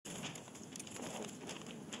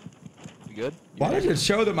good? Why did it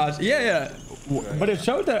show the mouse? Yeah. But it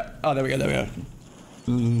showed that. Oh, there we go.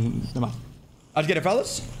 Never mind. I'll get it,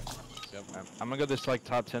 fellas. Yep. I'm gonna go this like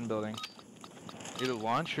top 10 building. Either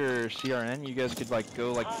launch or CRN. You guys could like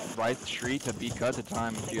go like right street to B cut to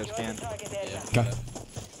time if you guys can. Yeah. Okay.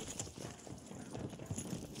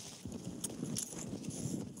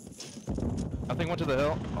 Nothing went to the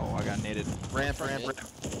hill. Oh, I got naded. Ramp.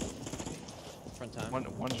 Front time.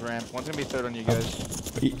 One's ramp. One's gonna be third on you guys.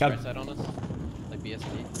 Right side on us. Like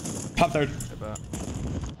BSD. Top third.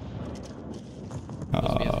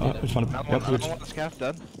 Which one? Another one on the scaff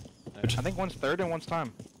dead. I think one's third and one's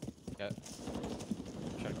time. Okay.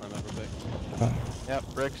 Try to climb up real quick. Yep,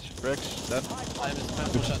 bricks, dead.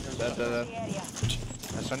 Dead.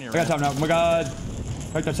 That's on your I got ramp. time now. Oh my god.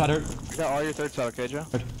 Right that side hurt. You got all your third side, okay, Joe?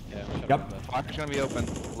 Yeah. Yep. Flocker's gonna be open.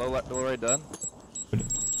 Low right dead.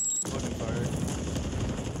 Looking fire.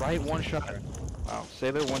 Right, one shot. Wow, say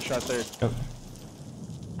they're one shot third. Yep.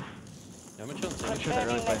 I'm gonna chill. Make sure they're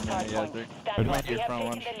really fighting now. Yeah, they're might be your front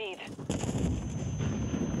lunch.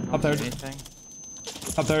 Up third. Anything?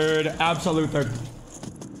 Up third. Absolute third.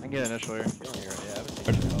 I can get initial here.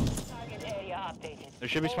 Yeah, There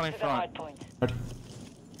should be spawning front. Third.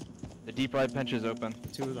 The deep right bench is open.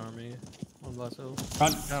 Two is army. One blast hill.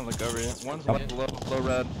 Front. Kind of look over here. One's left low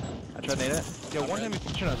red. I tried to nade it. Yo, one enemy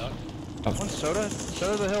pushing us. One's soda.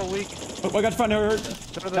 Soda the hill weak. Oh, I got front hurt.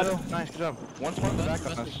 Soda the hill. Nice, good job. One's one in the back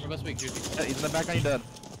on us. Yeah, he's in the back on you dead.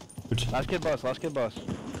 Last kid bus.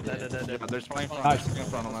 Dead. They're spawning front. Nice. They're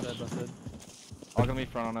front on us. All gonna be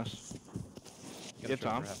front on us. Give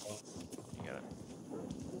Tom. You got it.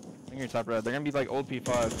 I think you're top red. They're gonna be like old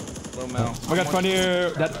P5. Low Mel. I got front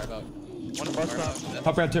here. Dead. One bus top.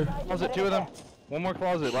 Top red too. Closet, two of them. One more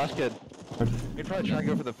closet. Last kid. You're probably trying to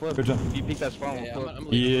go for the flip. Good job. If you peek that spawn, we'll flip.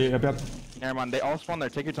 Yep. Never mind. They all spawn there.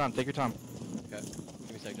 Take your time. Okay. Give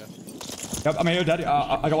me a sec, Joe. Yep, I'm here, Daddy.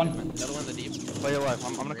 I got one. Another one in the deep. Play your life.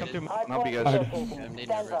 I'm gonna come through and help you guys. Yeah, I'm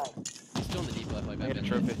nading over. He's still in the deep left, like I back get a then.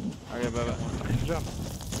 trophy. Okay, Bubba. Good job.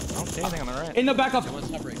 I don't see anything on the right. In the back of. One's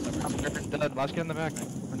top break. Dead. Last kid in the back.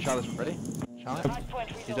 One shot is ready. Shot it.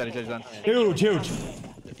 He's dead. He's done. Huge.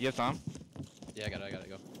 You have Tom? Yeah, I got it,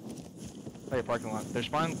 go. Play your parking lot. They're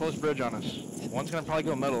spawning close bridge on us. One's gonna probably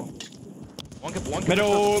go middle. One could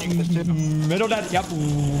Middle dead. Yep.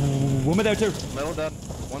 Woman there too. Middle dead.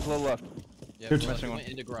 One's low left. Yeah, Huge.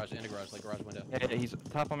 into garage, like garage window. Yeah, he's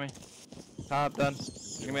top on me. Top done.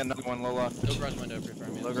 There's gonna be another one low left. No garage window for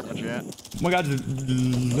me. Low garage, yeah. Oh my god.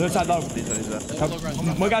 Other side low. He's dead.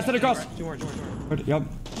 Yep. My guy sit across. Two more. Yep.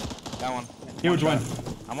 That one. Huge one.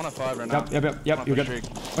 I'm on a 5 right now. Yep. You're good.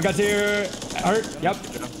 My guy's here. Hurt. Yep.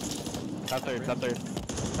 Top third.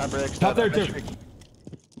 Top bricks. Top third too.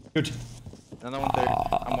 Huge. Another one third.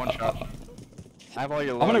 I'm one shot. I have all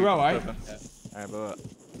your low. I'm gonna grow, right? Alright, but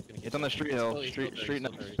it's on the street hill. Street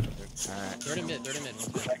next. Alright. Third and mid.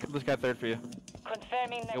 I killed this guy third for you.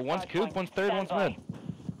 Confirming Yo, one's coop, one's third, one's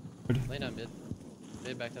mid. Lay down mid.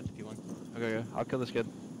 Mid back up to P1. Okay, I'll kill this kid.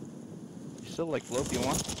 He's still like low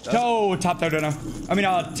P1. No, top third right now. I mean,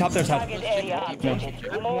 top third side. target area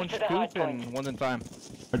updated. Move One's to the hard coop and point. one's in time.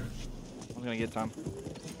 One's gonna get time.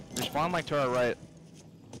 They spawn like to our right.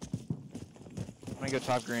 I'm gonna go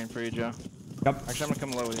top green for you, Joe. Yep. Actually, I'm gonna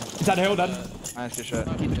come low with you. Inside the hill, dead. Nice, good shot.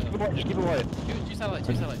 Just keep it white. Two satellites.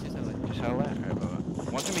 Just how that? Alright,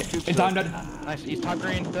 Bubba. One's gonna be coop. In time, dead. Nice, he's top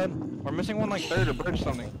green, dead. We're missing one like third or bridge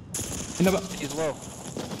something. In the. He's low.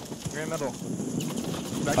 You're in middle.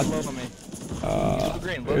 Back to low on me. Low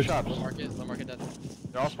green, low shops. Low market dead.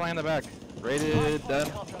 They're all spying in the back. Rated,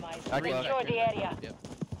 dead. Back left. Secure the area. Yep.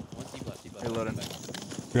 One's deep left. Reloading.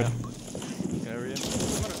 Good. Get over here.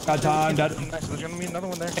 Got time, dead. Nice, there's gonna be another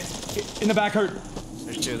one there. In the back, hurt.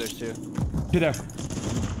 There's two. Two there.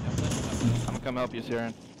 I'm gonna come help you,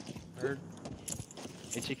 Siren. Heard.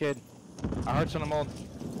 HE kid. Our heart's on the mold.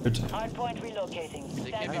 Good. Hard point relocating. They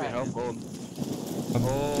Stand can't I be by. need help, gold.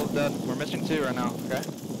 Gold, dead. We're missing 2 right now, okay?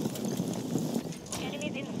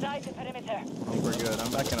 Enemies inside the perimeter. I think we're good.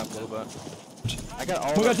 I'm backing up a little bit. I got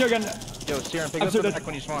all Who got the... you again? Yo, Siren, pick up the Absolutely. back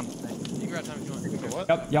when you spawn. You can grab time if you want.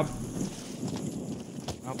 What? Yep.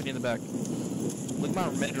 I'm helping you in the back. Look my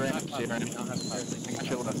mid-range, Siren. I got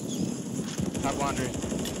you left. Top laundry.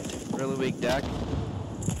 Really weak, Dak.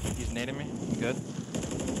 He's nading me. Good.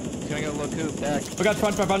 He's gonna get a little coop, Dak. We got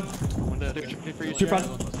front. One dead. Two for you, Two Siren.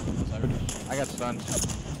 front. I got stunned.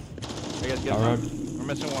 You guys get Alright. some? We're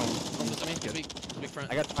missing one. Big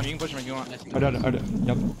front. I got time. You can push him if you want. I did.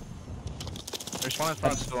 Yep. There's one in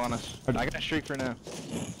front still on us. I got a streak for now.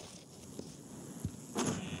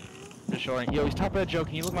 Just showing. Yo, he's top red, Joe.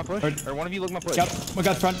 Can you look my push? Or one of you look my push? Yep. We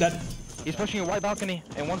got front, dead. He's pushing a white balcony,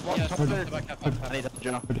 and one's top third. I need help,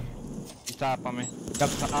 Joe. He's top on me. Yep.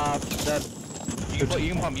 Dead.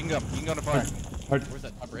 You can pump. You can go. You can go to fire. Hard. Where's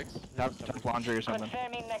that? Top bricks? Top laundry or something.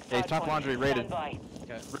 Confirming next Hey, hard top point. laundry rated. Stand by.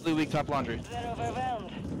 Okay. Really weak top laundry. They're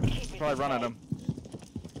overwhelmed. Keep it Probably run at inside. him.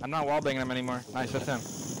 I'm not wallbanging him anymore. Nice, that's him.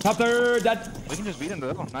 Top third. That. We can just beat him to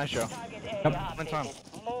the hill. Nice show. Target area Yep. One time.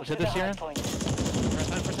 updated. Move Let's to hit the this here. hard point. First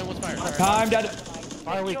time, what's fire? Alright. Time dead.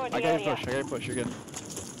 Fire weak. Secure I the got your area. push. I got your push. You're good.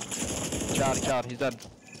 Child. He's dead.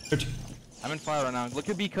 Good. I'm in fire right now. Look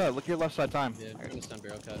at B cut. Look at your left side time. Yeah, I'm gonna stun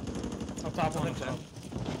barrel cut. Up top one.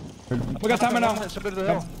 We got time now. Sub to the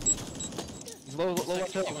hill. He's low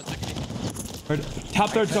left hill. One second. Hard. Top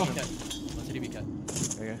third still. Cut. One CDB cut.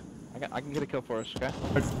 Okay. I can get a kill for us, okay?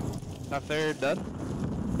 Hard. Top third, dead.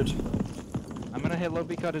 Good. I'm gonna hit low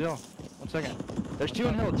B cut at hill. 1 second. There's 2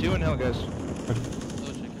 in hill, guys. Low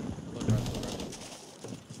chicken. Low drop.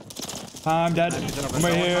 Time dead. I'm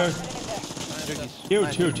right here.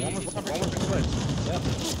 Huge. One was right.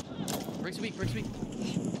 Bricks weak.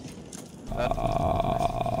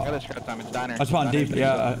 I got this scrap time. It's diner. I spawned deep.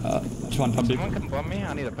 Yeah. I spawned deep. Someone come bump me.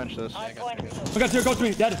 I need to pinch this. Hard point relocated. We got two. Go to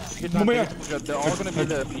me. Dead. Good time, Over here. They're all gonna be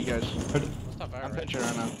the you guys. Hard. Let's top fire, I'm right? pinching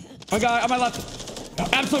right now. One guy on my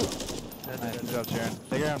left. Absolute. Nice, good job, Sharon.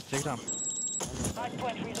 Take your time. Take your time. Hard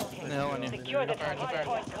point relocated. In the hill on you. Secure the Fire, hard fire.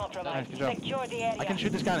 point compromised. Nice, good job. Secure the area. I can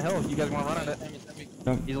shoot this guy in the hill. You guys wanna run at it?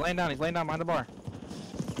 He's laying down behind the bar.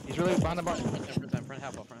 He's really behind the bar. Front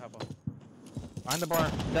half wall. Behind the bar.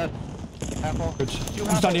 Dead. Half wall. Good. Two I'm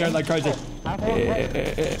half standing here wall. like crazy. Half wall.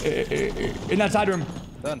 Right. In that side room.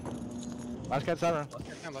 Done. Last guy's side room.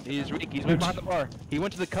 He's weak. He's weak behind the bar. He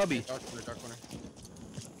went to the cubby. Dark corner.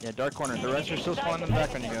 Yeah, dark corner. The rest are still spawning in the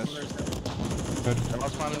back on you guys. Good. They're all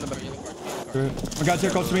spawning in the back. Good. One guy's here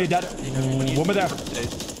close to me. Dead. One more there.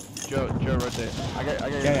 Joe, rotate. I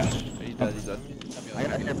got your Yeah. push. He's dead. I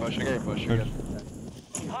got your push. You're good.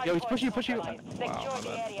 Hard Yo, he's point pushing you. compromised. Secure Wow, the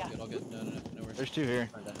my bad. area. Good, all good. No worries. There's 2 here.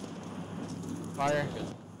 Front dead. Fire. Good.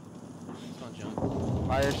 Spawn John.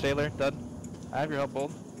 Fire, sailor. Dead. I have your help,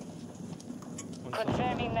 bold.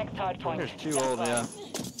 Confirming next hard point. There's 2 Stand old, by. yeah.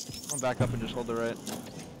 I'm gonna back up and just hold the right.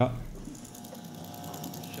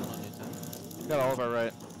 Chilling on you, Tim. We got all of our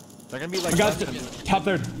right. They're gonna be like One guy's less than top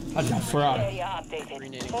third. That's a fraud. Area updated.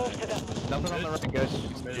 Renading Move to the nothing on the right, guys.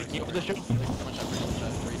 Keep the ship. One shot.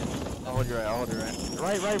 I'll hold you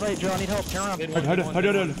right. Right, Joe. I need help. Turn around. Hold.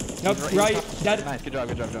 Yep. Right. Dead. Nice. Good job,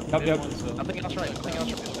 Joe. Yep. Nothing else right.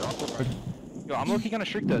 Yo, I'm looking gonna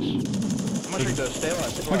shriek this. I'm gonna shriek this. Stay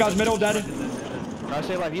alive. One guy's middle. Dead. Try to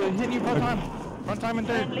stay alive. He's hitting you front time. Front time and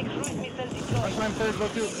third. friendly cruise missile Front deployed. time third. Low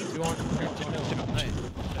 2.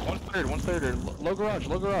 One third. Low garage.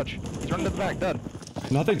 He's running to the back. Dead.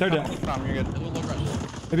 Nothing. Third yet. Tom, you're good. Low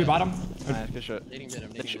rush. Maybe bottom. Nice. Good shit. Nading mid. I'm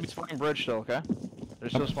They nading should be mid. spawning bridge still, okay? They're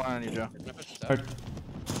still spawning on you, Joe. Can I push this out? Third. Low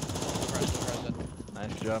rush, dead.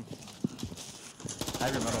 Nice, good job. I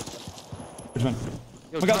have your medal. Which one?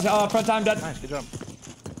 Yo, One guy's front time. Dead. Nice, good job.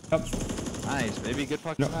 Yep. Nice, baby. Good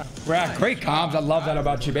fucking No. map. We're at great comms. I love that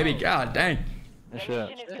about you, baby. God dang. The Good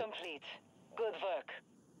mission shit. is complete. Good work.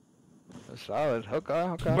 Solid.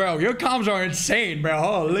 Okay. Bro, your comms are insane, bro.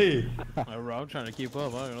 Holy. Bro, I'm trying to keep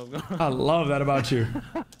up. I don't know. I love that about you.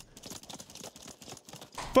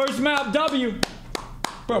 First map W.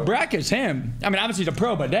 Bro, Brack is him. I mean, obviously he's a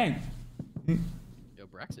pro, but dang. Yo,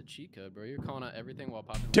 Brack's a cheat code, bro. You're calling out everything while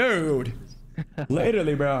popping. Dude.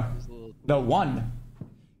 Literally, bro. His little- The one.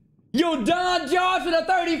 Yo, Don Johnson at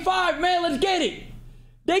 35, man. Let's get it.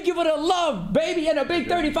 Thank you for the love, baby, and a big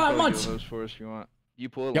 35 months. Those for us if you want. You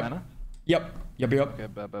pull Yep. Atlanta? Yep. Okay,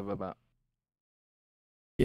 bet.